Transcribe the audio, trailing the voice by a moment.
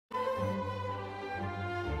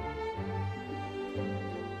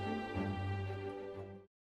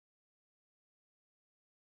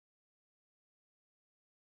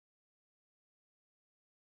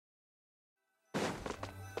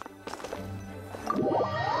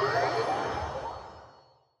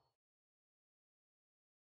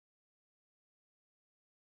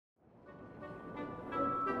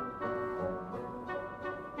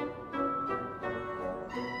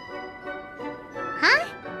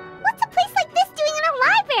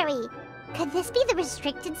Could this be the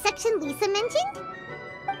restricted section Lisa mentioned?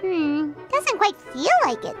 Doesn't quite feel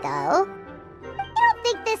like it, though. You don't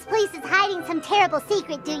think this place is hiding some terrible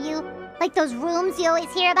secret, do you? Like those rooms you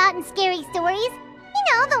always hear about in scary stories? You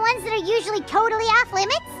know, the ones that are usually totally off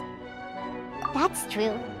limits? That's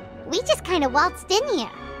true. We just kind of waltzed in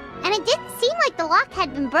here. And it didn't seem like the lock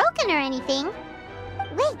had been broken or anything.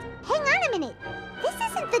 Wait, hang on a minute. This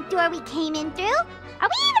isn't the door we came in through. Are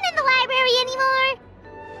we even in the library anymore?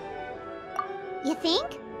 You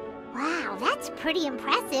think? Wow, that's pretty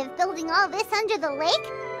impressive, building all this under the lake.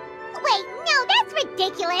 Wait, no, that's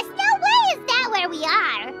ridiculous. No way is that where we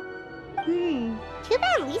are. Too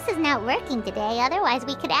bad Lisa's not working today, otherwise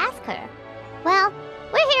we could ask her. Well,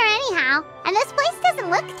 we're here anyhow, and this place doesn't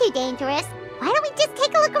look too dangerous. Why don't we just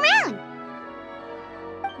take a look around?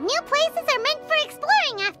 New places are meant for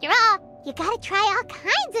exploring, after all. You gotta try all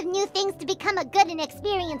kinds of new things to become a good and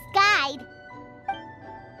experienced guide.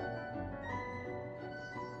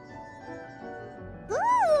 Ooh,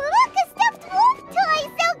 look, a stuffed wolf toy!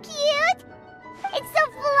 So cute! It's so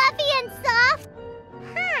fluffy and soft.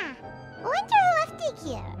 Huh. I wonder who left it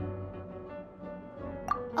here.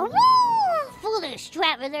 Oh, foolish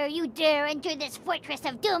traveler, you dare enter this fortress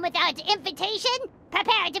of doom without invitation?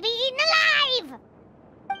 Prepare to be eaten alive!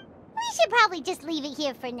 We should probably just leave it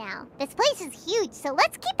here for now. This place is huge, so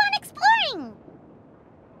let's keep on exploring!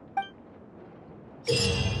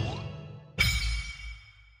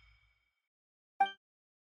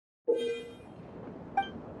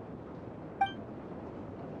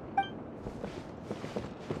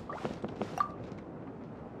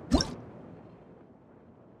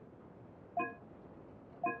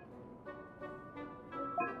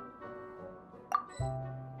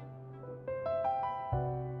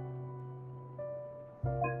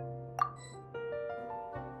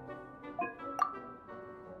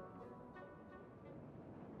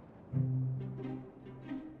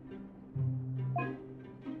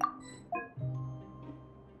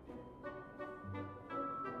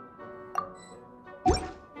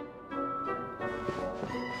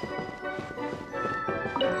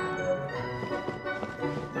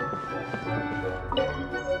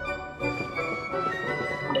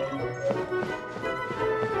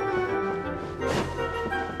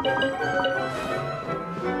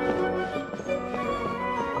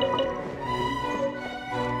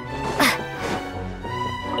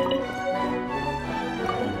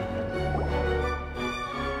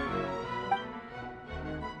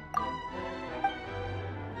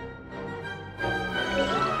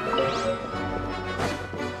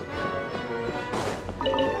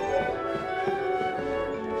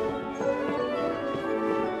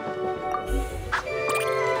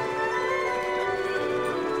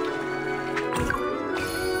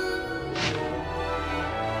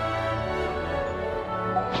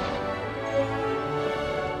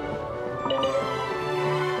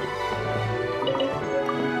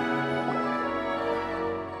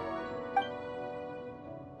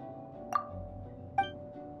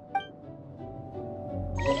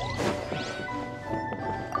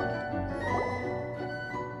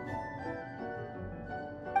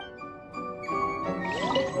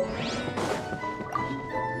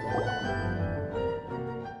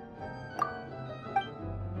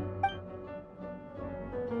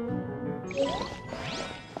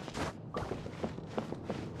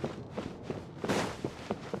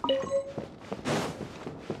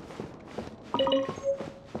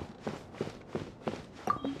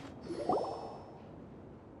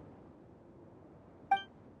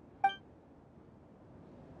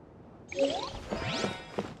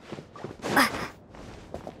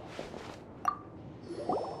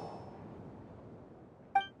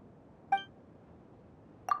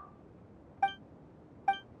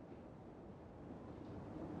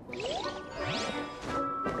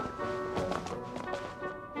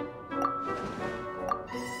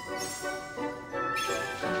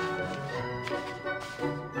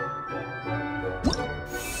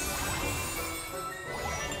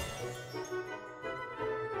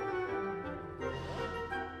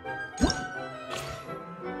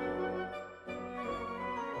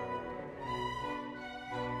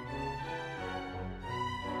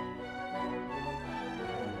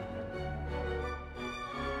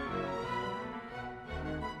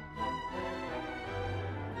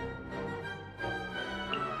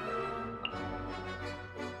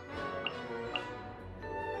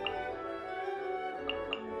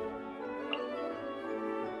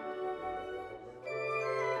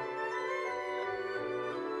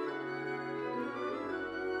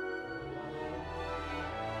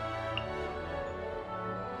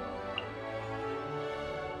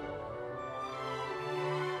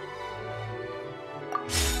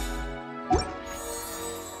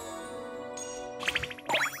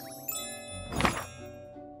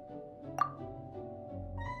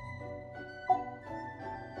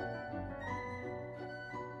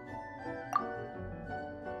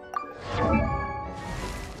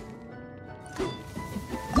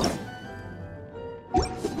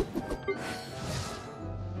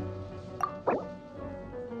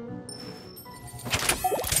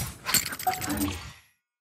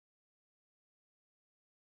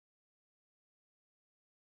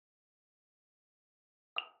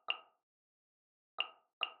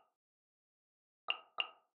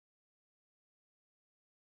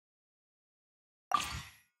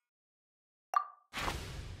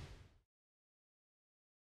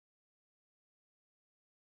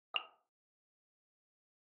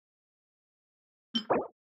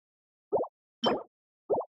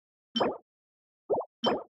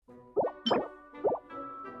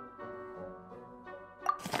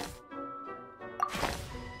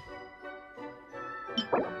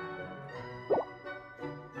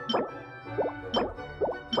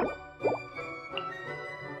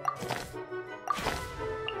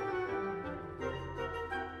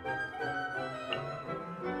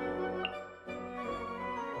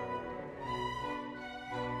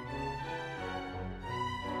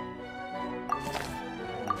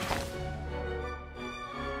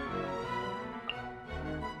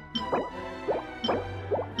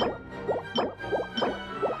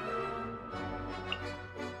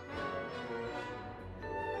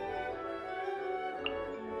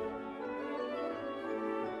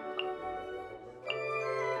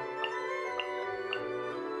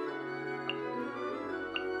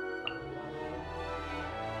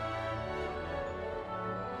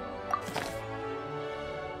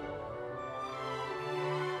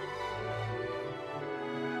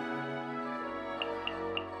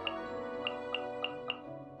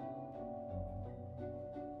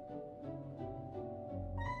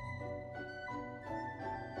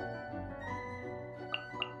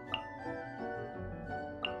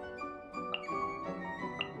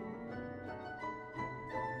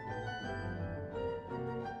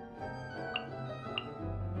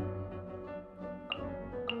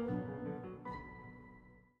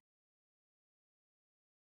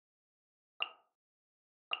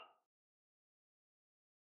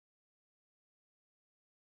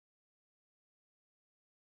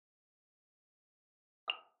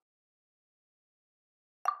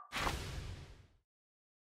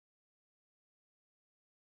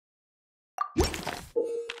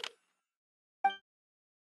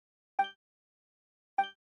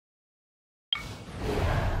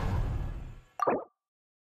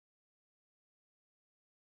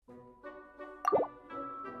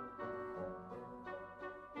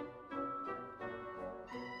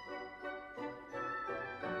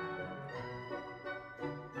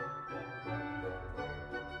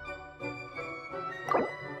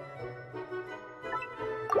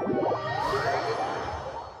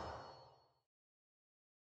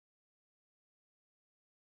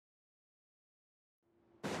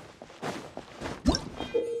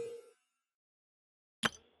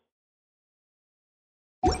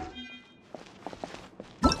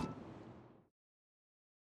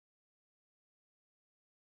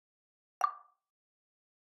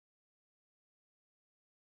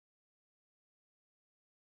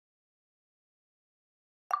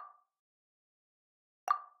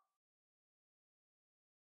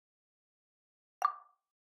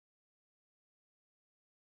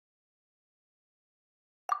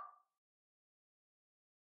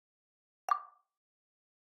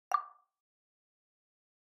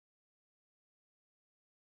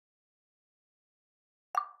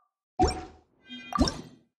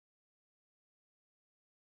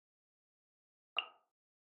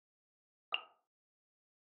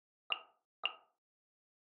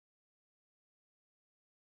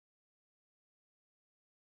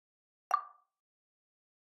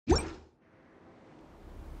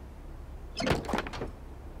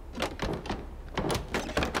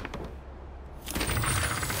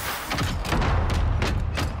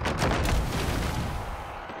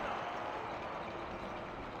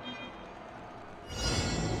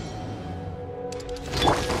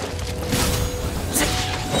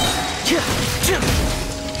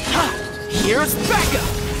 Here's Becca!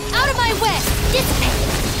 Out of my way! Dissipate!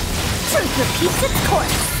 Truth repeats its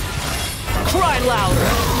course! Cry louder!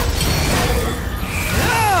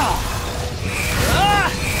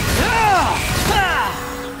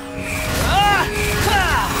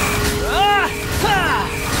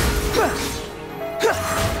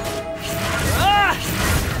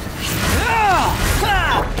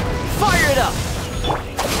 Fire it up!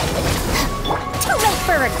 Too late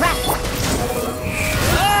for regret!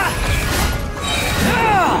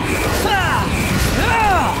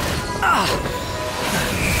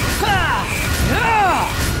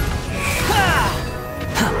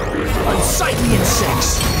 Unsightly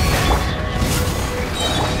insects!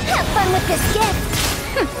 Have fun with this gift!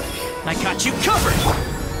 I got you covered!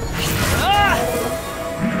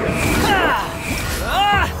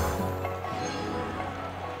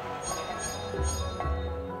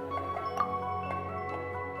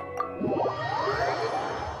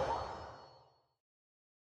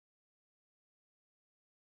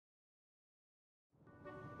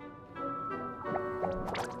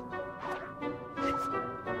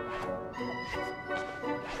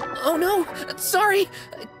 Oh no! Sorry!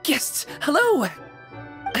 Guests, hello!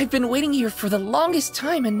 I've been waiting here for the longest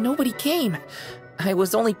time and nobody came. I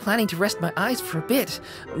was only planning to rest my eyes for a bit,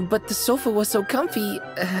 but the sofa was so comfy,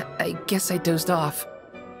 I guess I dozed off.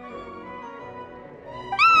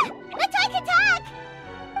 Let's I can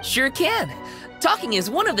talk! Sure can! Talking is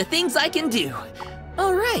one of the things I can do.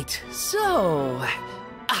 Alright, so...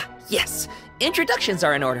 yes! Introductions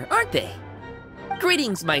are in order, aren't they?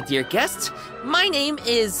 Greetings, my dear guests. My name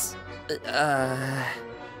is...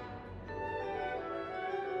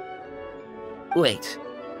 Wait,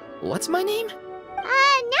 what's my name?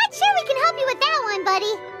 Not sure we can help you with that one,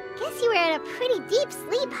 buddy. Guess you were in a pretty deep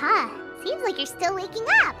sleep, huh? Seems like you're still waking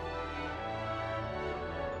up.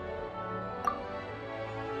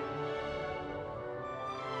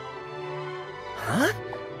 Huh?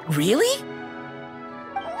 Really?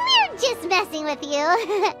 We're just messing with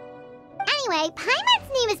you. Anyway, Paimon's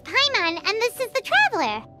name is Paimon, and this is the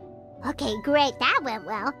Traveler. Okay, great, that went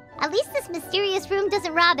well. At least this mysterious room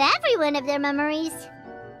doesn't rob everyone of their memories.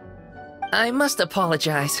 I must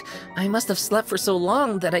apologize. I must have slept for so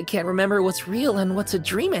long that I can't remember what's real and what's a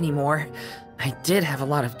dream anymore. I did have a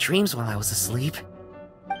lot of dreams while I was asleep.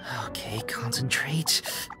 Okay, concentrate.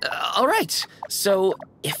 Alright, so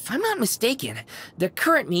if I'm not mistaken, the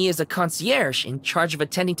current me is a concierge in charge of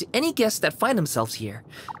attending to any guests that find themselves here.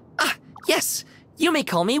 Yes, you may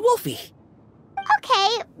call me Wolfie.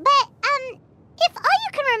 Okay, but, if all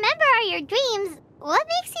you can remember are your dreams, what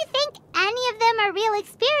makes you think any of them are real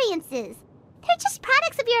experiences? They're just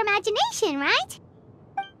products of your imagination, right?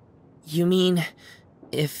 You mean,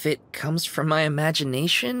 if it comes from my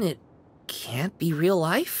imagination, it can't be real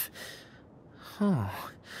life? Oh.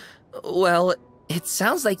 Well, it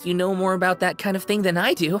sounds like you know more about that kind of thing than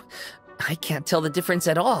I do. I can't tell the difference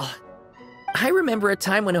at all. I remember a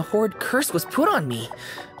time when a horrid curse was put on me.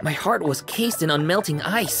 My heart was cased in unmelting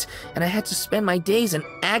ice, and I had to spend my days in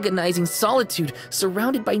agonizing solitude,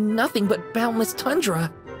 surrounded by nothing but boundless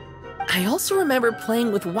tundra. I also remember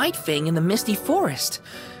playing with White Fang in the misty forest.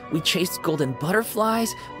 We chased golden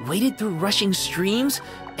butterflies, waded through rushing streams,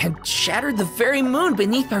 and shattered the very moon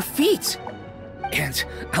beneath our feet. And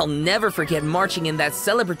I'll never forget marching in that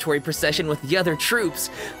celebratory procession with the other troops,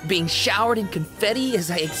 being showered in confetti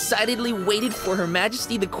as I excitedly waited for Her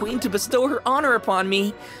Majesty the Queen to bestow her honor upon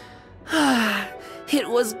me. It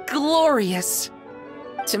was glorious.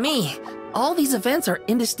 To me, all these events are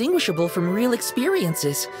indistinguishable from real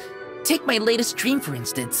experiences. Take my latest dream, for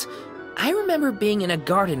instance. I remember being in a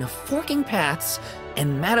garden of forking paths,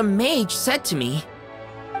 and Madame Mage said to me,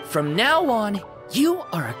 "From now on, you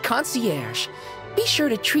are a concierge. Be sure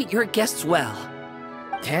to treat your guests well."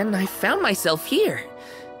 And I found myself here.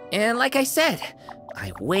 And like I said,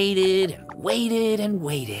 I waited and waited and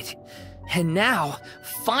waited. And now,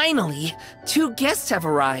 finally, 2 guests have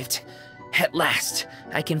arrived. At last,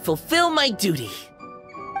 I can fulfill my duty.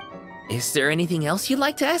 Is there anything else you'd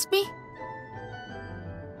like to ask me?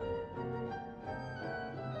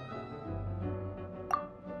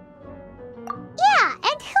 Yeah,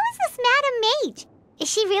 and who is this Madame Mage? Is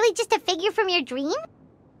she really just a figure from your dream?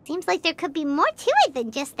 Seems like there could be more to it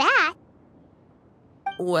than just that.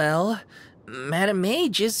 Well, Madame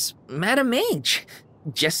Mage is Madame Mage.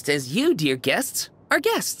 Just as you, dear guests, are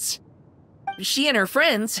guests. She and her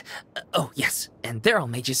friends, oh yes, and they're all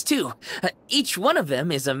mages too. Each one of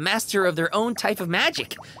them is a master of their own type of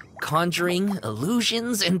magic. Conjuring,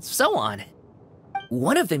 illusions, and so on.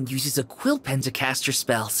 One of them uses a quill pen to cast her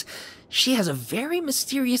spells. She has a very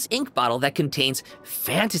mysterious ink bottle that contains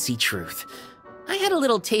fantasy truth. I had a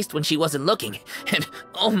little taste when she wasn't looking, and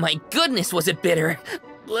oh my goodness was it bitter!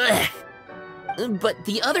 Blech. But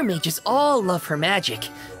the other mages all love her magic.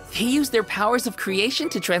 They use their powers of creation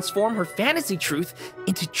to transform her fantasy truth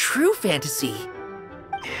into true fantasy.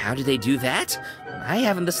 How do they do that? I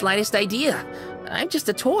haven't the slightest idea. I'm just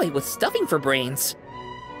a toy with stuffing for brains.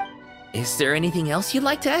 Is there anything else you'd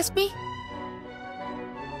like to ask me?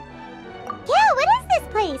 Yeah, what is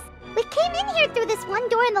this place? We came in here through this one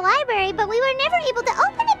door in the library, but we were never able to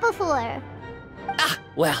open it before. Ah,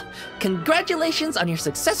 well, congratulations on your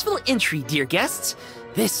successful entry, dear guests.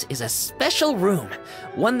 This is a special room,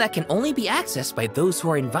 one that can only be accessed by those who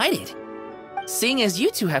are invited. Seeing as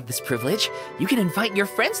you two have this privilege, you can invite your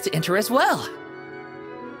friends to enter as well.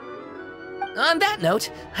 On that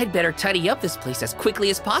note, I'd better tidy up this place as quickly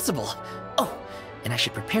as possible. Oh, and I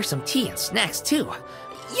should prepare some tea and snacks too.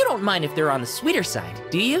 You don't mind if they're on the sweeter side,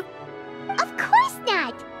 do you? Of course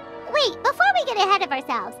not! Wait, before we get ahead of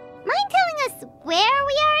ourselves, mind telling us where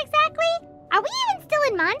we are exactly? Are we even still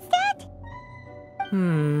in Mondstadt?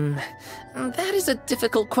 That is a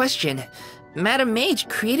difficult question. Madame Mage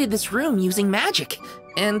created this room using magic,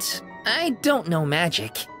 and I don't know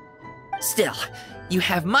magic. Still, you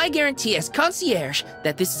have my guarantee as concierge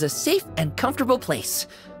that this is a safe and comfortable place.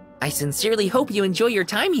 I sincerely hope you enjoy your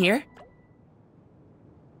time here.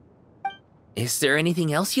 Is there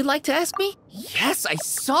anything else you'd like to ask me? Yes, I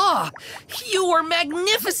saw! You were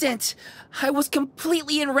magnificent! I was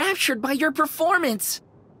completely enraptured by your performance.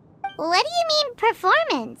 What do you mean,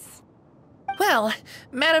 performance? Well,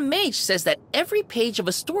 Madame Mage says that every page of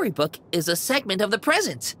a storybook is a segment of the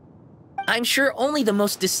present. I'm sure only the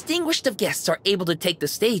most distinguished of guests are able to take the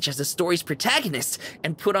stage as the story's protagonists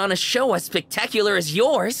and put on a show as spectacular as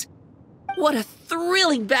yours. What a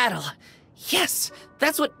thrilling battle! Yes,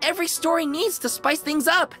 that's what every story needs to spice things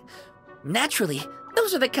up. Naturally,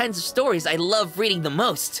 those are the kinds of stories I love reading the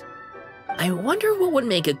most. I wonder what would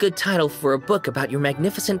make a good title for a book about your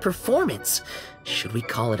magnificent performance. Should we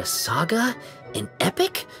call it a saga? An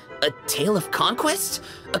epic? A tale of conquest?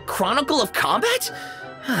 A chronicle of combat?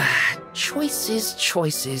 Choices,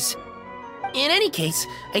 choices. In any case,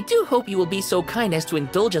 I do hope you will be so kind as to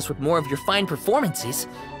indulge us with more of your fine performances.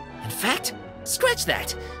 In fact, scratch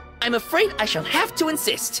that. I'm afraid I shall have to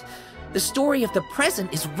insist. The story of the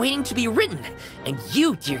present is waiting to be written, and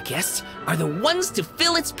you, dear guests, are the ones to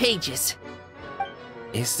fill its pages.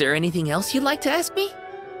 Is there anything else you'd like to ask me?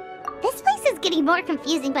 This place is getting more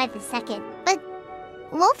confusing by the second, but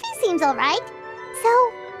Wolfie seems alright.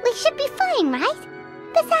 So, we should be fine, right?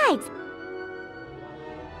 Besides,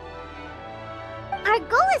 our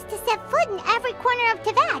goal is to set foot in every corner of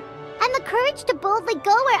Teyvat, and the courage to boldly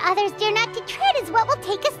go where others dare not to tread is what will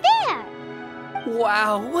take us there.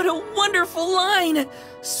 Wow, what a wonderful line!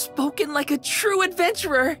 Spoken like a true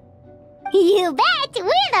adventurer! You bet!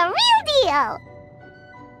 We're the real deal!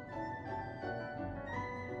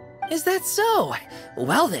 Is that so?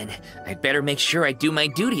 Well then, I'd better make sure I do my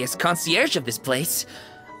duty as concierge of this place.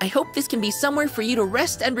 I hope this can be somewhere for you to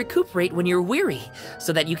rest and recuperate when you're weary,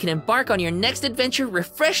 so that you can embark on your next adventure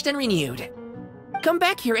refreshed and renewed. Come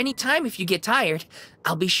back here anytime if you get tired.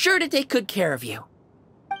 I'll be sure to take good care of you.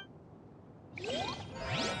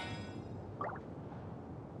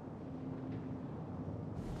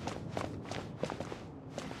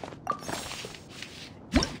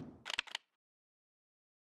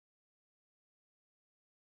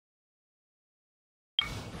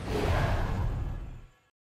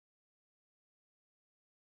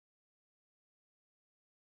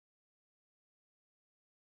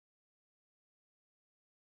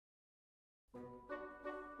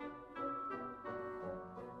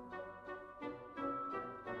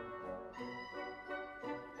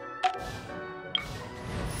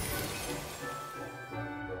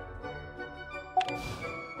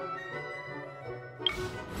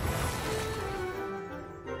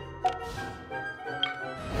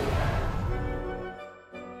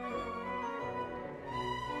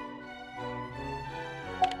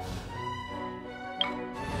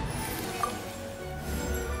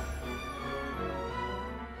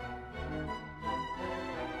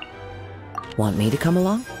 Want me to come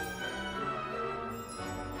along?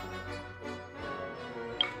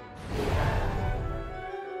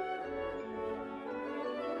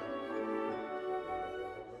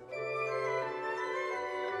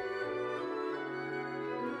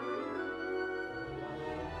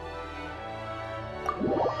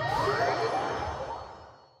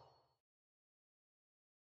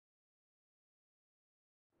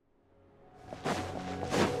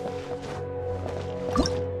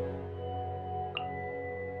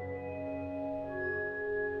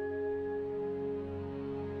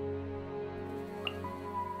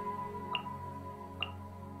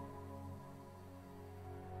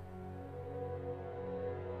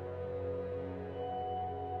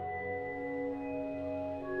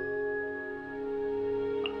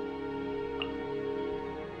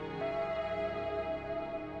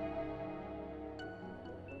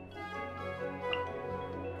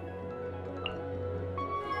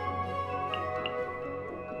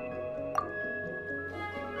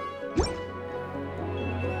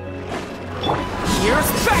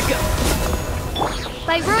 Here's backup!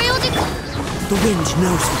 By royal The wind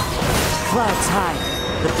knows me. Clouds high.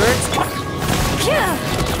 The birds... Kyah!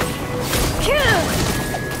 Kyah!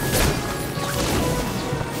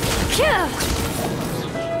 Kyah!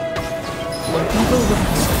 When evil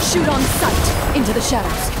rise, Shoot on sight into the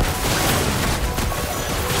shadows.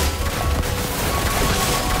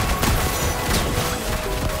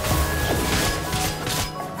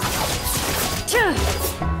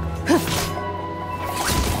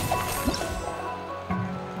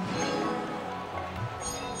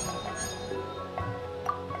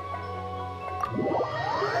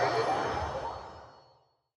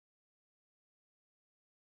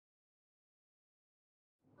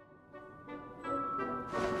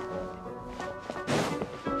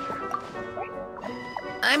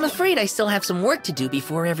 I'm afraid I still have some work to do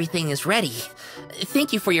before everything is ready.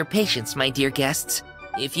 Thank you for your patience, my dear guests.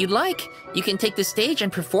 If you'd like, you can take the stage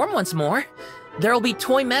and perform once more. There'll be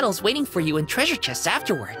toy medals waiting for you in treasure chests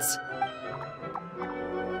afterwards.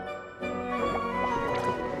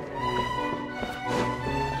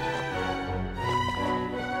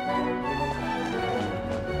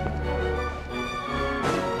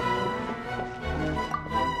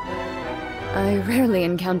 I rarely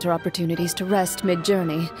encounter opportunities to rest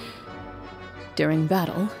mid-journey. During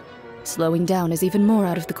battle, slowing down is even more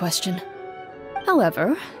out of the question.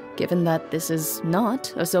 However, given that this is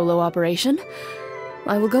not a solo operation,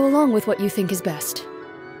 I will go along with what you think is best.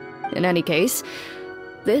 In any case,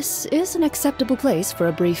 this is an acceptable place for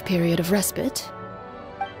a brief period of respite.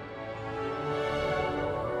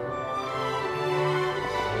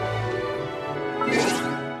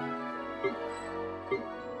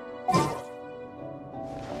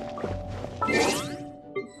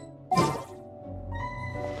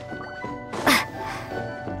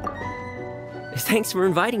 Thanks for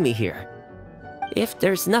inviting me here. If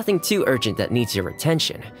there's nothing too urgent that needs your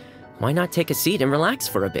attention, why not take a seat and relax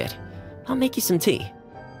for a bit? I'll make you some tea.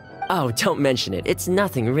 Oh, don't mention it. It's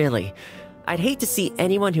nothing, really. I'd hate to see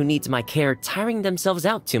anyone who needs my care tiring themselves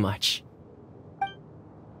out too much.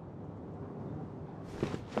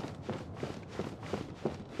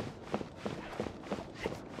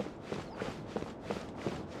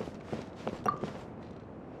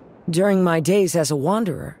 During my days as a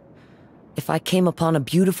wanderer, if I came upon a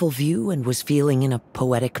beautiful view and was feeling in a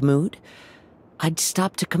poetic mood, I'd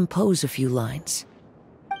stop to compose a few lines.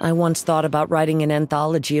 I once thought about writing an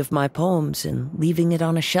anthology of my poems and leaving it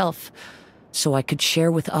on a shelf, so I could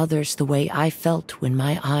share with others the way I felt when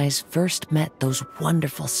my eyes first met those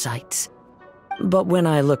wonderful sights. But when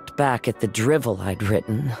I looked back at the drivel I'd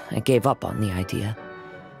written, I gave up on the idea.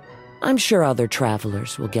 I'm sure other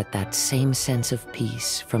travelers will get that same sense of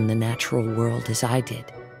peace from the natural world as I did,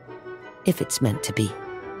 if it's meant to be.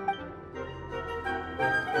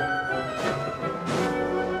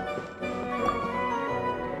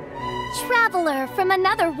 Traveler from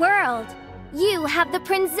another world, you have the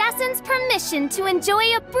princess's permission to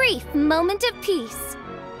enjoy a brief moment of peace.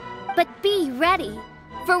 But be ready,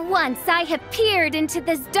 for once I have peered into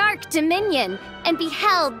this dark dominion and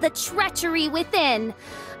beheld the treachery within.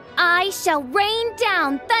 I shall rain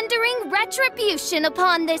down thundering retribution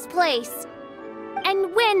upon this place.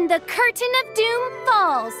 And when the curtain of doom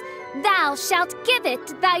falls, thou shalt give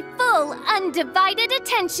it thy full, undivided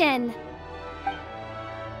attention.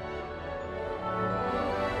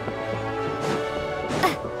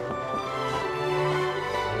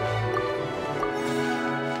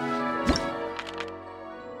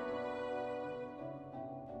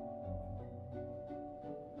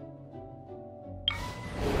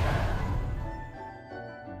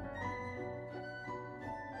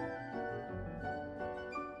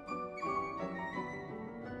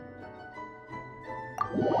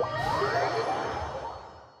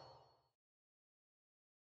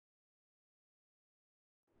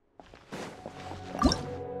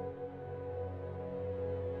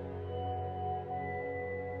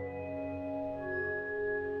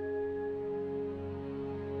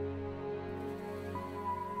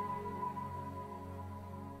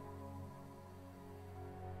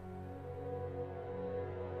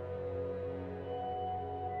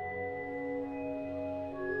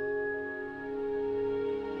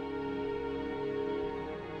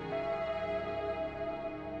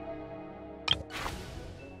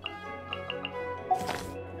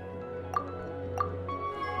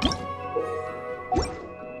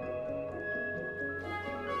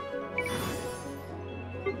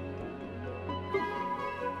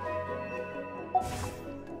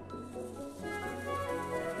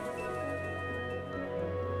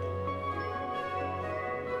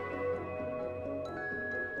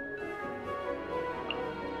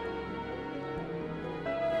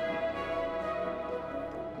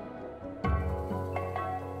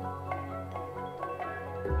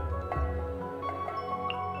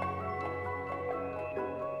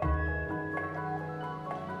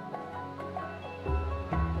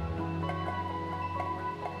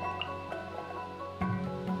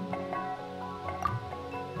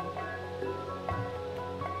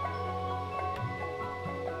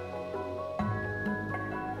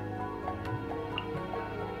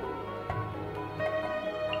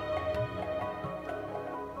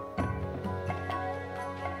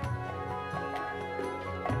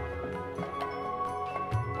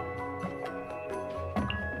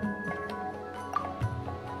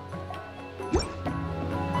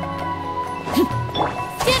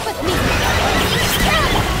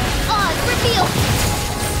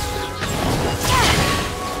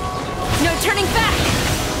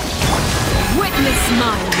 Witness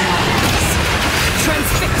my rise.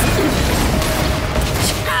 Transfix.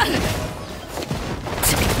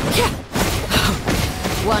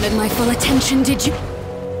 Wanted my full attention, did you?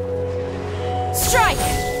 Strike!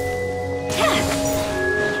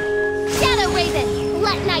 Shadow Raven,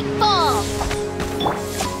 let night fall!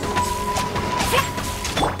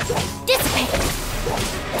 Dissipate!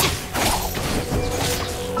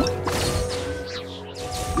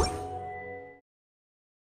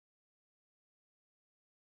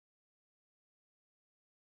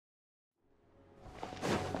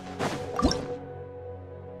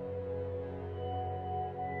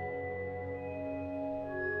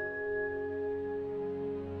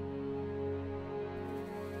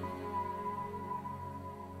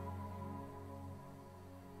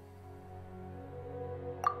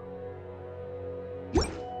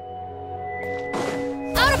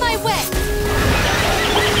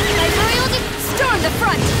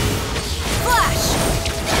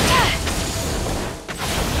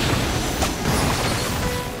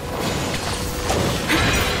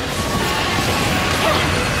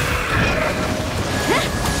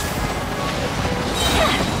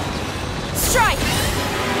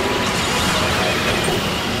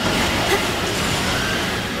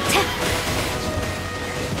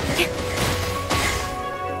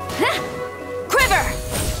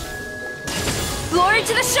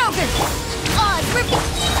 To the Shogun!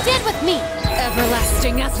 Stand with me!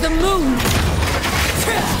 Everlasting as the moon!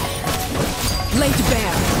 Laid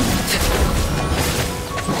bare!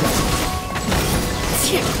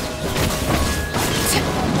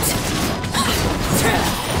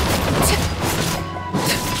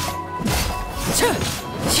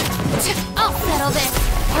 I'll settle this!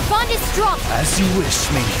 Our bond is strong! As you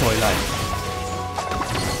wish, main Fräulein.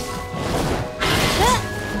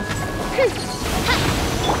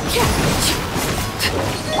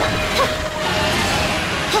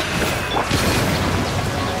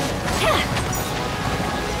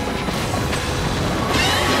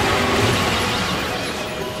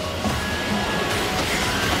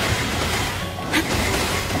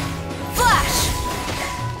 Flash!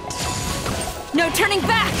 No turning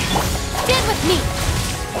back! Stand with me!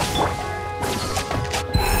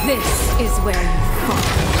 This is where you fall.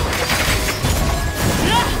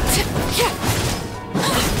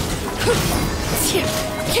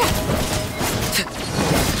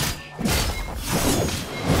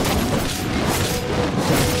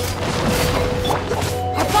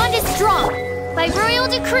 Our bond is strong, by royal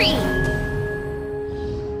decree.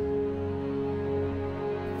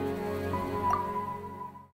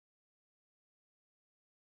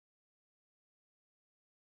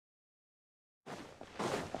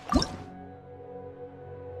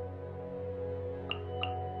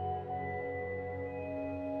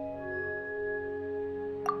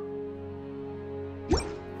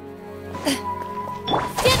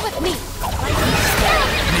 Stand with me!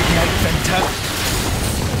 Midnight Venta.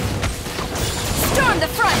 Storm the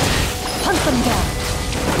front! Hunt them down.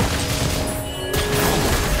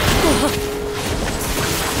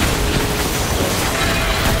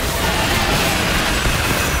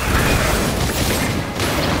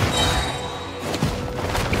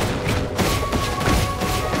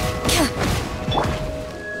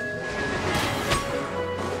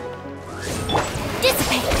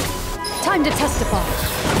 Dissipate! Time to testify.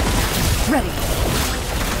 Ready.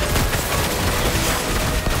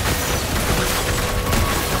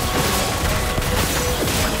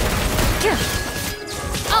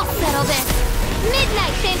 I'll settle this!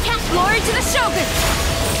 Midnight Fantastic! Glory to the Shogun!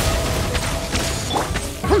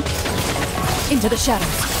 Into the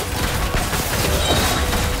shadows.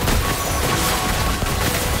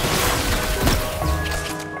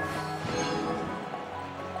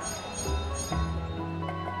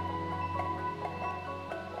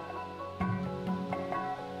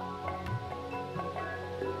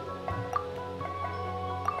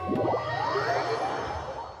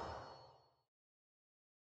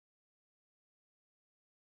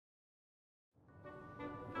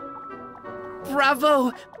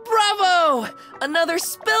 Bravo! Bravo! Another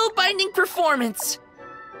spellbinding performance!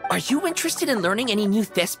 Are you interested in learning any new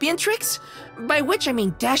thespian tricks? By which I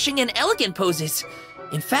mean dashing and elegant poses.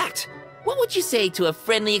 In fact, what would you say to a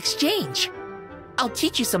friendly exchange? I'll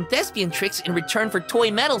teach you some thespian tricks in return for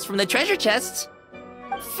toy medals from the treasure chests.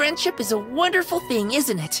 Friendship is a wonderful thing,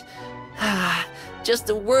 isn't it? Ah, just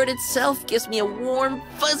the word itself gives me a warm,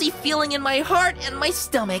 fuzzy feeling in my heart and my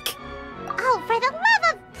stomach. Oh, for the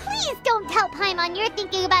love of... Please don't tell Paimon you're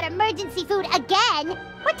thinking about emergency food again!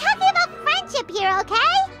 We're talking about friendship here,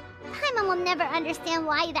 okay? Paimon will never understand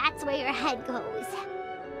why that's where your head goes.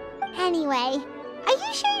 Anyway, are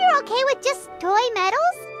you sure you're okay with just toy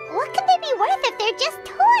medals? What can they be worth if they're just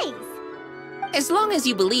toys? As long as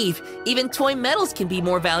you believe, even toy medals can be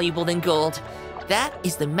more valuable than gold. That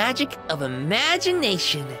is the magic of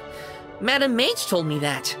imagination. Madame Mage told me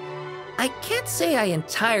that. I can't say I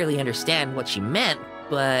entirely understand what she meant,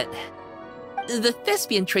 but... The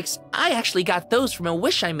thespian tricks, I actually got those from a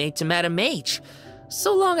wish I made to Madame Mage.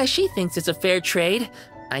 So long as she thinks it's a fair trade,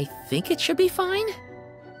 I think it should be fine.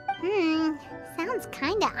 Sounds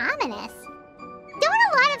kinda ominous. Don't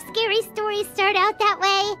a lot of scary stories start out that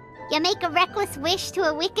way? You make a reckless wish to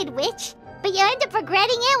a wicked witch, but you end up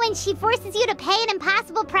regretting it when she forces you to pay an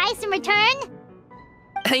impossible price in return?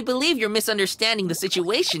 I believe you're misunderstanding the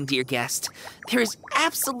situation, dear guest. There is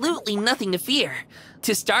absolutely nothing to fear.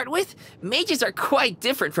 To start with, mages are quite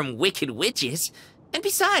different from wicked witches. And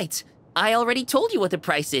besides, I already told you what the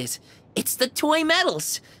price is. It's the toy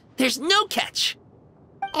medals. There's no catch.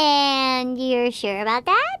 And you're sure about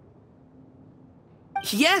that?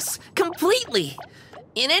 Yes, completely.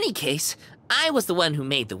 In any case, I was the one who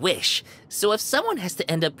made the wish. So if someone has to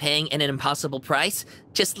end up paying an impossible price,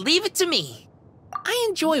 just leave it to me. I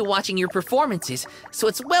enjoy watching your performances, so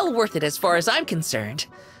it's well worth it as far as I'm concerned.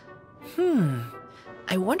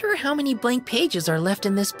 I wonder how many blank pages are left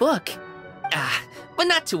in this book. But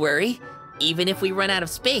not to worry. Even if we run out of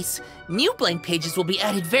space, new blank pages will be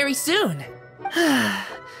added very soon.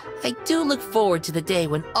 I do look forward to the day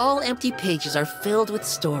when all empty pages are filled with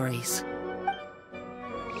stories.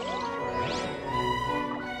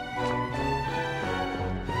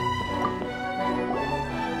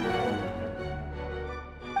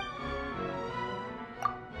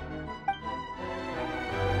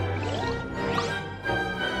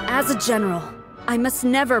 As a general, I must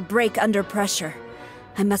never break under pressure.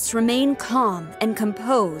 I must remain calm and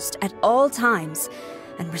composed at all times,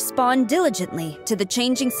 and respond diligently to the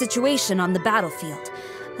changing situation on the battlefield,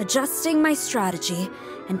 adjusting my strategy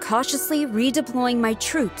and cautiously redeploying my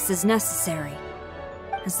troops as necessary.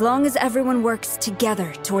 As long as everyone works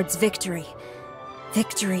together towards victory,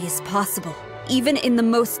 victory is possible, even in the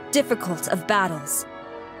most difficult of battles.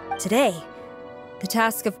 Today, the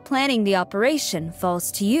task of planning the operation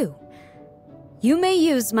falls to you. You may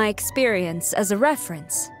use my experience as a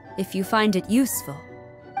reference, if you find it useful.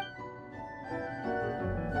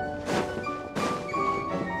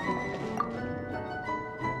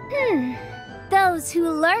 Those who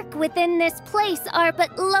lurk within this place are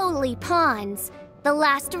but lowly pawns, the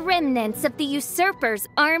last remnants of the usurper's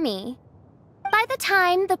army. By the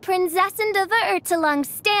time the Princessend of Ertelung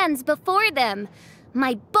stands before them,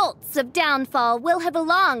 my bolts of downfall will have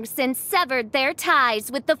long since severed their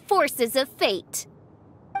ties with the forces of fate.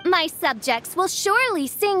 My subjects will surely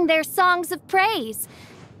sing their songs of praise,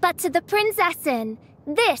 but to the Prinzessin,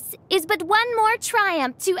 this is but one more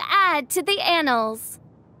triumph to add to the annals.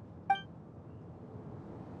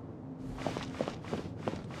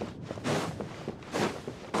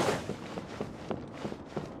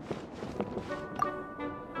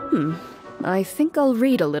 I think I'll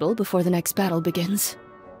read a little before the next battle begins.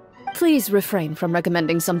 Please refrain from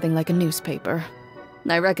recommending something like a newspaper.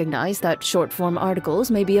 I recognize that short-form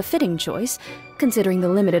articles may be a fitting choice, considering the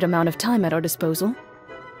limited amount of time at our disposal,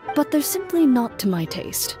 but they're simply not to my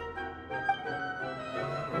taste.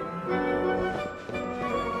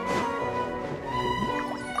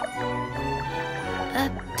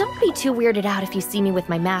 Don't be too weirded out if you see me with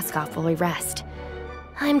my mask off while we rest.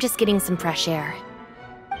 I'm just getting some fresh air.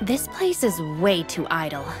 This place is way too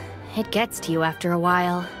idle. It gets to you after a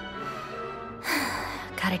while.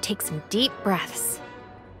 Gotta take some deep breaths.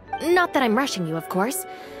 Not that I'm rushing you, of course.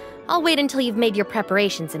 I'll wait until you've made your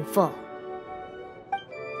preparations in full.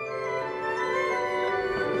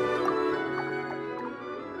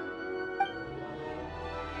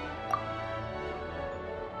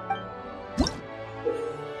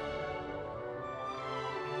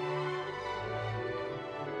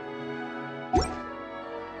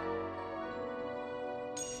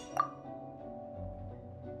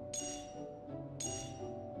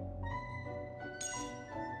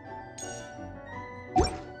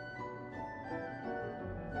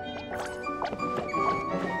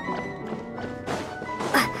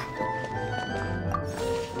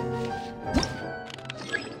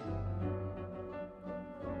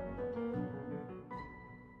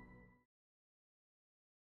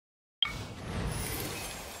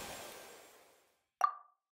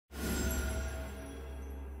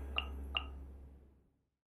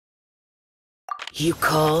 You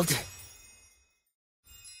called?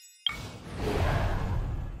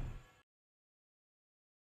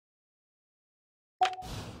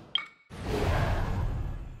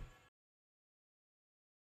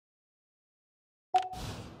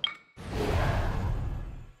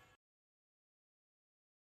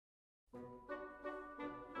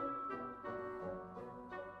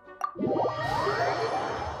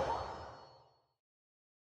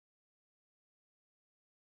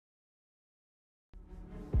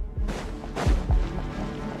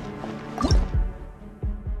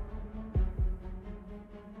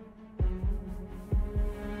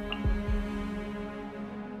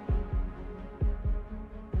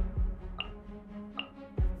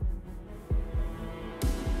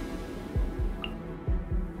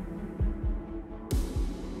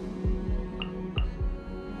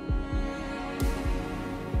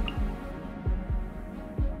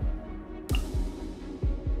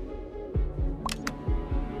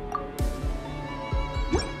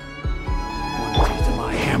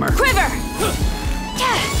 Quiver!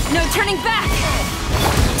 No turning back!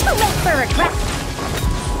 Too late for regret!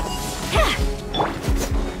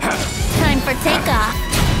 Time for takeoff!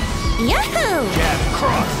 Yahoo! Yeah,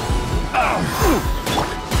 cross.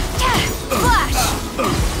 Flash!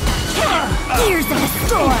 Gears of the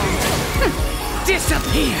storm!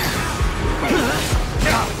 Disappear!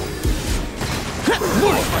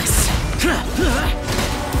 Worthless!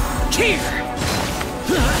 Here!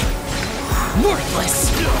 Worthless!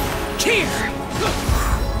 Here!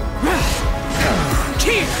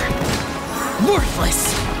 Here! Worthless!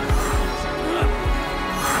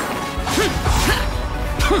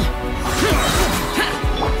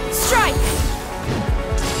 Strike!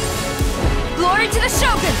 Glory to the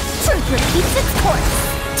Shogun! Truth repeats its course!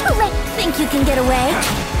 Too late to think you can get away!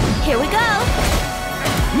 Here we go!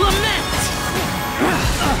 Lament!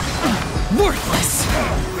 Worthless!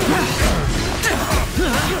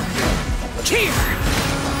 Here!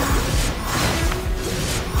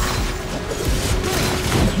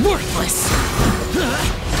 Worthless!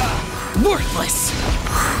 Worthless!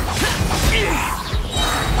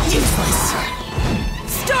 Useless!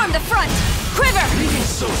 Storm the front! Quiver!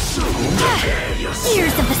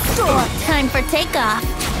 Gears of the storm! Time for takeoff!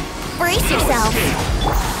 Brace yourself!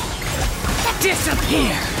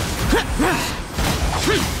 Disappear!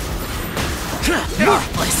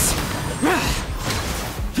 Worthless!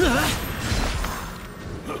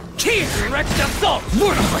 Direct assault!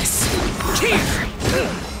 Worthless! Here!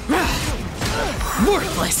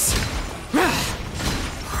 Worthless!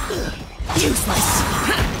 Useless!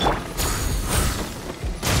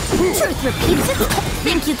 Truth repeats it.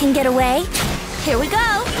 Think you can get away? Here we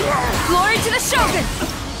go! Glory to the Shogun!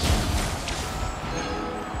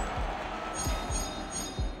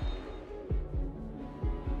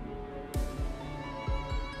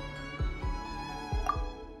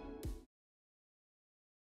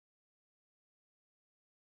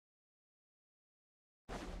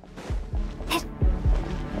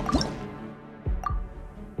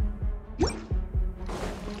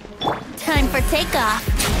 Time for takeoff.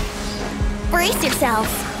 Brace yourselves.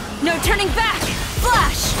 No turning back!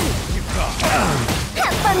 Flash!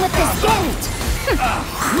 Have fun with this dent!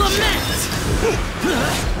 Lament!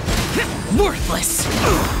 Worthless!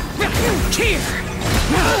 Here!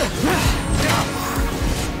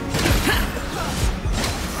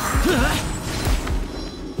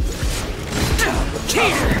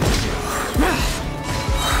 Here!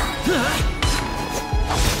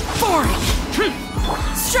 Boring!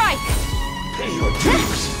 Strike!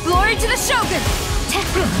 Glory to the Shogun!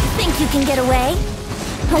 Think you can get away?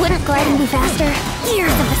 Wouldn't gliding be faster?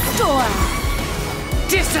 Gears of the storm!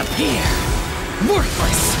 Disappear!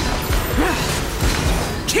 Worthless!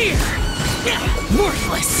 Here!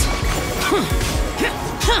 Worthless!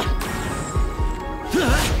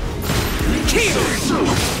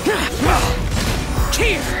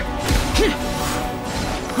 Here!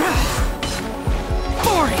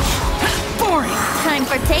 Boring! Boring! Time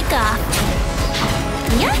for takeoff.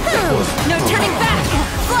 Yahoo! No turning back!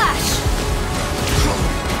 Flash!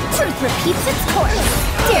 Truth repeats its course.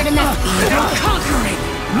 Dare to mess with I'm conquering!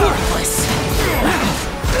 Worthless!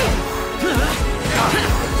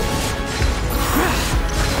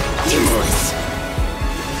 Useless!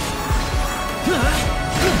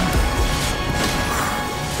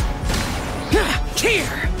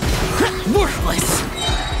 Here! Worthless!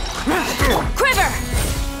 Quiver!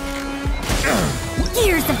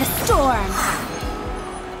 Gears of the storm!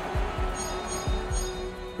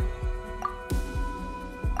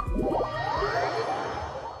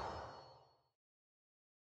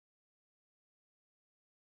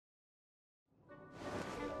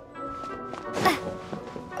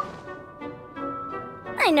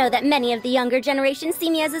 I know that many of the younger generation see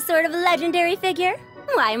me as a sort of legendary figure.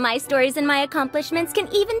 Why, my stories and my accomplishments can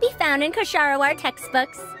even be found in Kosharawar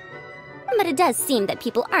textbooks. But it does seem that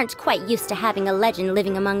people aren't quite used to having a legend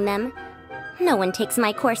living among them. No one takes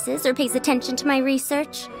my courses or pays attention to my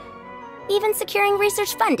research. Even securing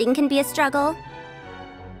research funding can be a struggle.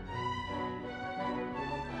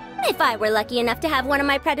 If I were lucky enough to have one of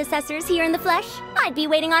my predecessors here in the flesh, I'd be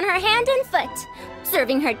waiting on her hand and foot,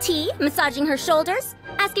 serving her tea, massaging her shoulders,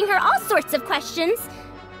 asking her all sorts of questions.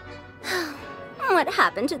 What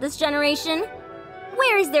happened to this generation?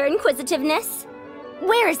 Where is their inquisitiveness?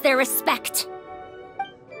 Where is their respect?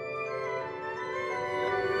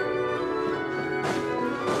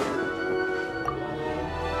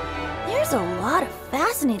 There's a lot of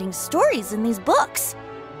fascinating stories in these books.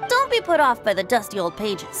 Don't be put off by the dusty old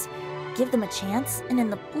pages. Give them a chance, and in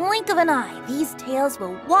the blink of an eye, these tales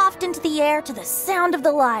will waft into the air to the sound of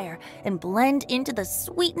the lyre and blend into the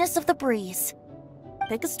sweetness of the breeze.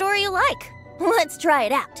 Pick a story you like. Let's try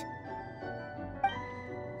it out.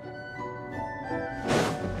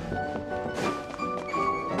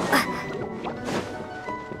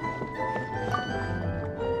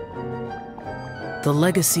 The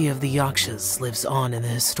legacy of the Yakshas lives on in the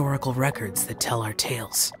historical records that tell our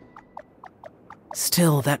tales.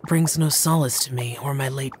 Still, that brings no solace to me or my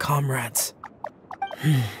late comrades.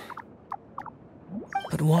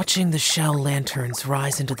 But watching the shell lanterns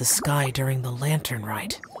rise into the sky during the lantern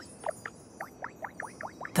rite,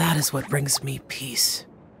 that is what brings me peace.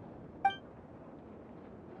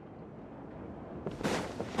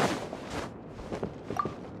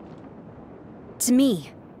 To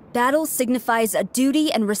me, battle signifies a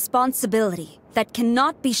duty and responsibility that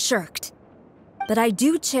cannot be shirked. But I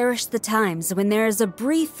do cherish the times when there is a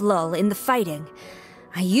brief lull in the fighting.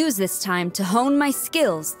 I use this time to hone my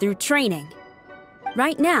skills through training.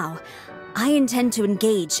 Right now, I intend to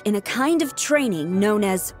engage in a kind of training known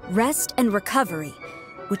as rest and recovery,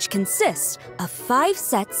 which consists of 5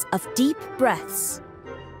 sets of deep breaths.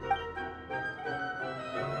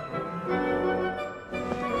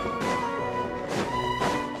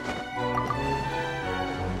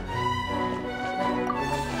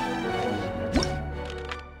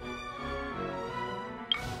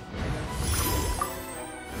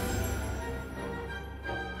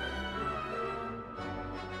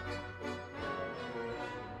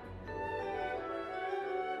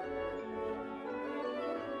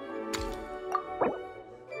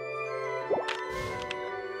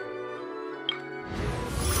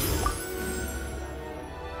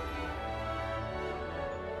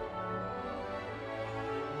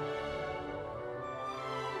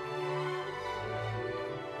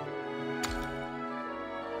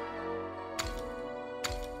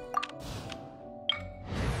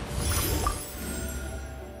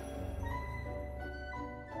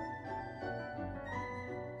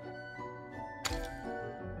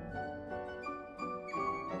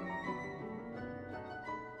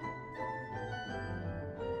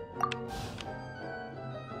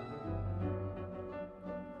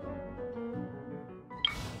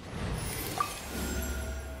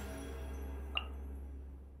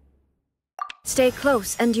 stay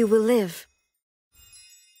close and you will live.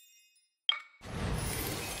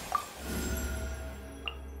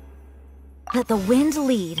 Let the wind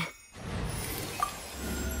lead.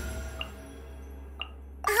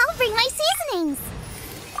 I'll bring my seasonings.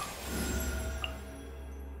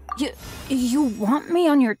 You want me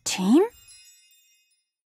on your team?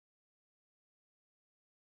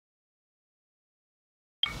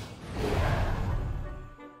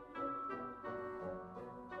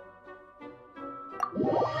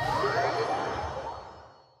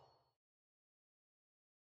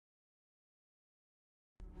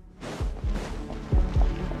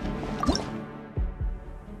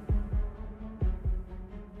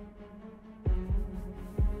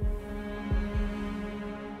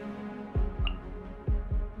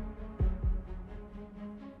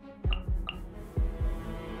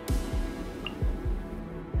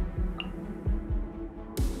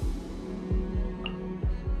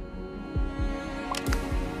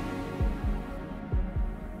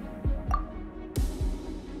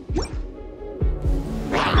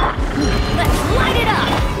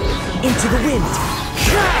 Into the wind!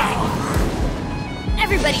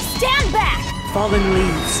 Everybody stand back! Fallen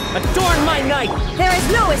leaves, adorn my night! There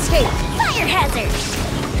is no escape! Fire hazard!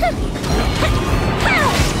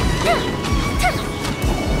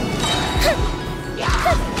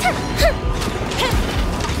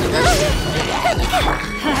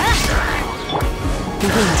 The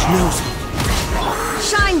wind knows me.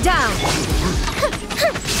 Shine down!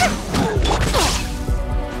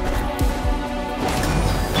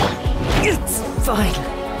 It's fine.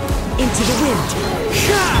 Into the wind.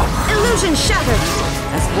 Illusion shattered!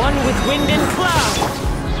 As one with wind and cloud!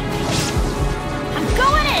 I'm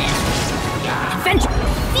going in! Adventure!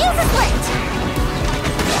 Fuse is lit!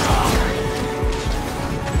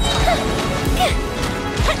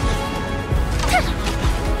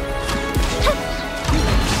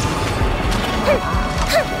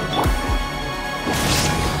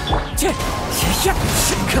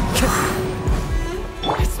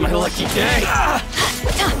 It's my lucky day.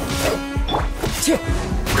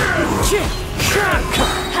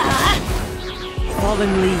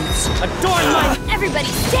 Fallen leaves, adorn my... Everybody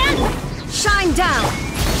stand back! Shine down!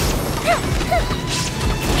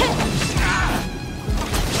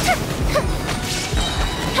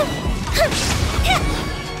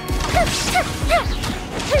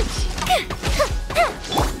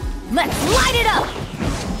 Let's light it up!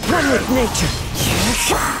 One with nature.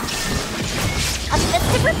 A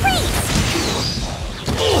festive reprise.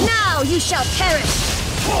 Now you shall perish!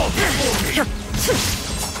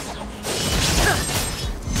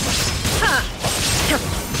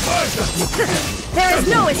 There is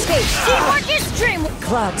no escape! Teamwork is dream!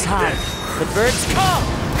 Clouds high. The birds call!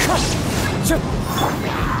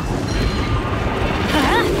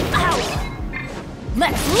 Ow!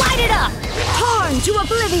 Let's light it up! Torn to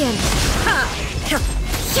oblivion!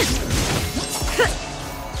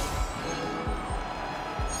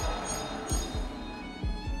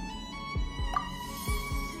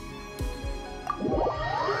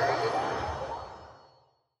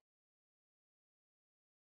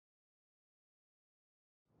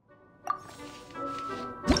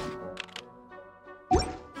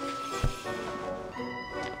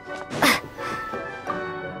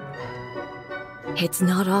 It's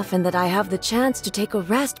not often that I have the chance to take a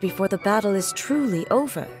rest before the battle is truly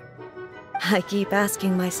over. I keep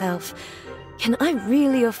asking myself, can I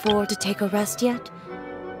really afford to take a rest yet?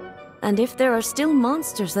 And if there are still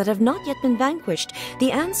monsters that have not yet been vanquished,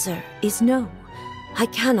 the answer is no. I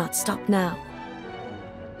cannot stop now.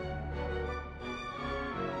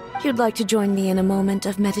 You'd like to join me in a moment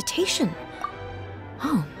of meditation?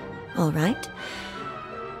 Oh, all right.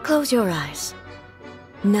 Close your eyes.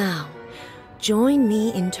 Now, join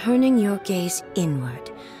me in turning your gaze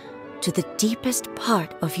inward, to the deepest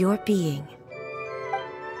part of your being.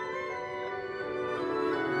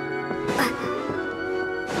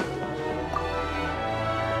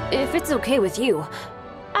 If it's okay with you,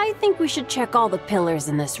 I think we should check all the pillars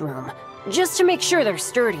in this room, just to make sure they're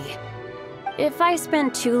sturdy. If I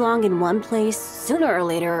spend too long in one place, sooner or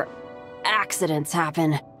later, accidents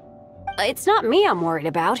happen. It's not me I'm worried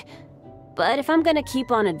about, but if I'm gonna keep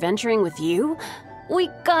on adventuring with you, we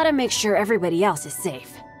gotta make sure everybody else is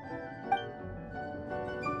safe.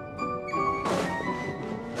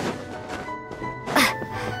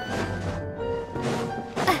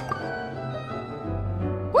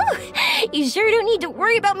 You sure don't need to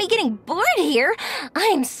worry about me getting bored here.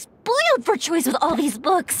 I'm spoiled for choice with all these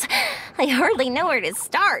books. I hardly know where to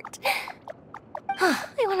start. I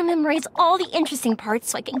want to memorize all the interesting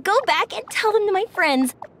parts so I can go back and tell them to my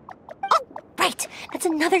friends. Oh, right! That's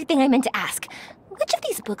another thing I meant to ask. Which of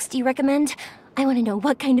these books do you recommend? I want to know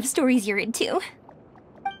what kind of stories you're into.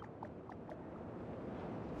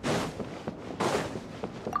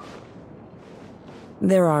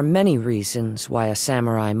 There are many reasons why a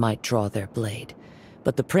samurai might draw their blade,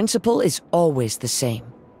 but the principle is always the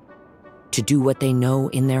same. To do what they know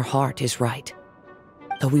in their heart is right.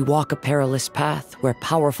 Though we walk a perilous path where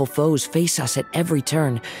powerful foes face us at every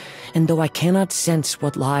turn, and though I cannot sense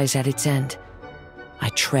what lies at its end, I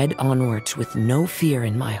tread onwards with no fear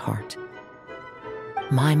in my heart.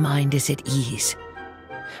 My mind is at ease,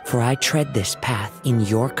 for I tread this path in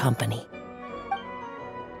your company.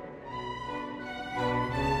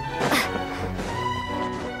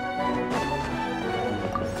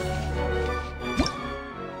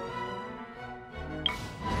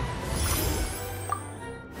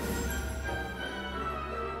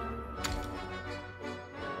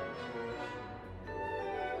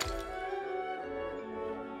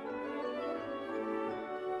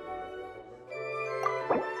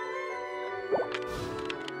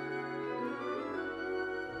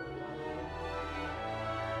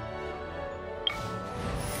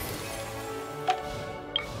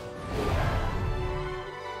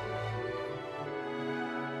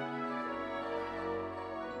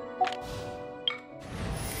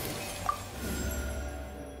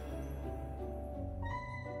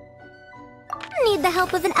 Need the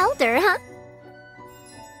help of an elder, huh?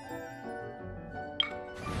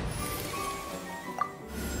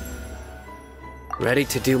 Ready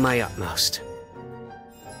to do my utmost.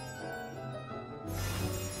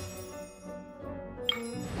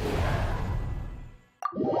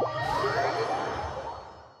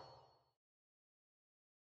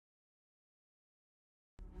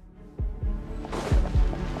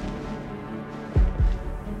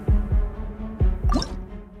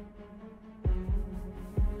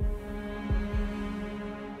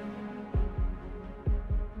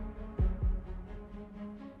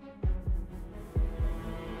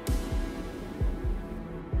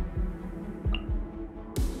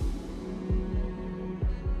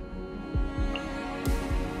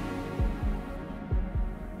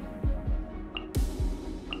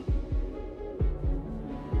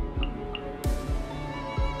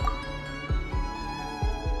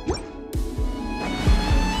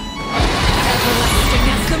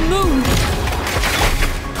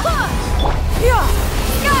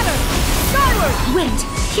 Wind,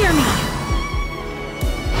 hear me!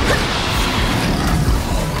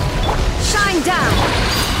 Shine down!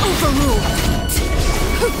 Overrule!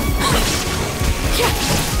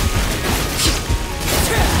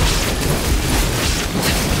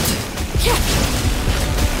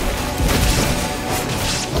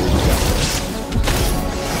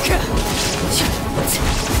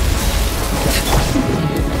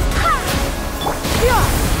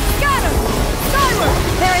 Scatter! Skyward!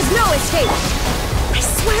 There is no escape! I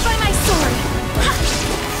swear by my sword!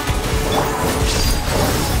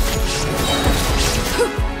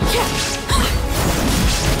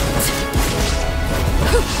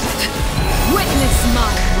 Witness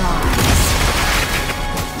my rise!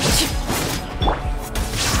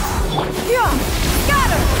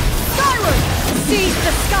 Scatter! Skyward! Seize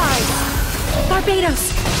the skies! Barbados,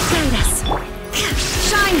 guide us!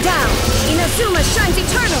 Shine down! Inazuma shines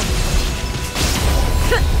eternal!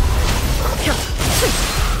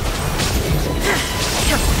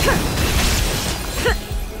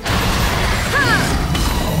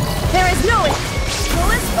 There is no it!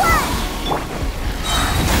 Fullest play!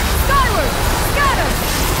 Skyward! Scatter!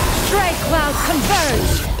 Stray cloud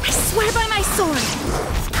converge! I swear by my sword!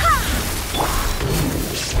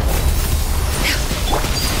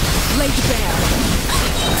 Laid bare!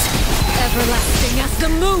 Everlasting as the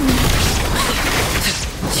moon!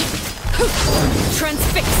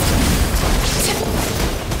 Transfixed!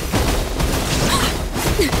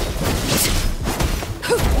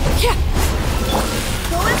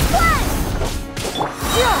 Fullest play!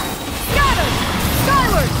 Scattered!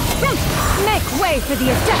 Skyward! Make way for the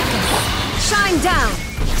Adeptus! Shine down!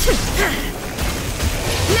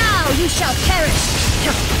 Now you shall perish!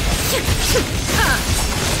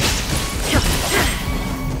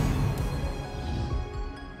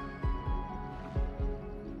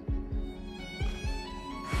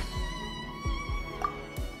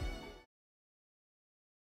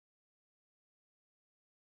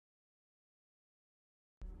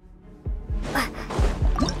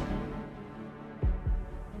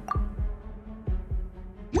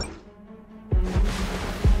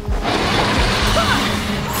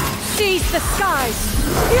 Seize the skies!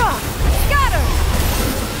 Scatter!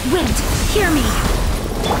 Wind, hear me!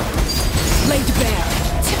 Laid bare!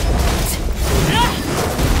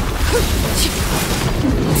 This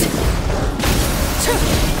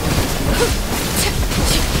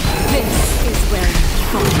is where you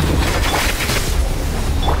fall.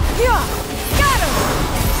 Yeah! Scatter!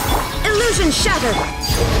 Illusion shattered!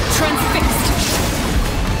 Transfixed!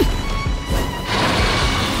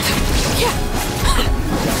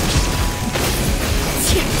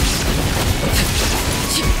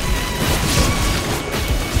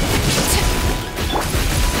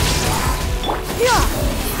 Yeah!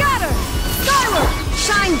 Scatter! Skyward!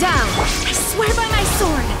 Shine down! I swear by my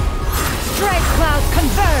sword! Strike clouds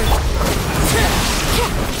converge!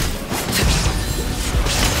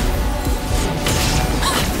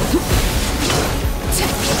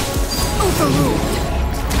 Overruled!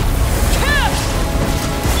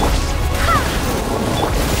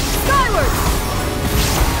 Skyward!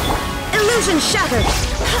 Illusion shattered!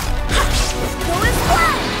 Go as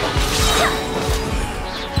planned!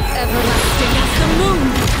 Everlasting as the moon!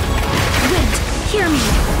 Wind, hear me!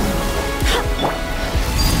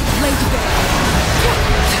 Blade bear!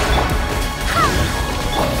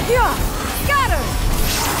 Yeah! Scatter!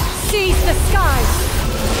 Seize the skies!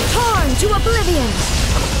 Torn to oblivion!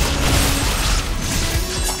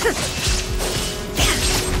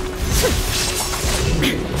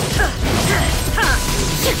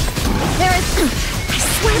 There is... I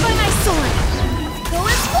swear by my sword! Go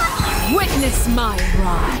as one! Witness my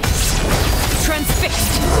rise!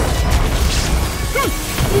 Transfixed!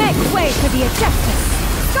 Make way for the Adeptus!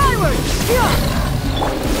 Skyward!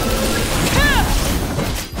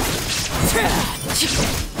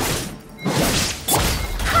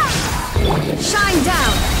 Shine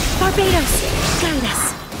down! Barbados, guide us!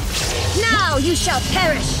 Now you shall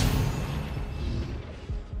perish!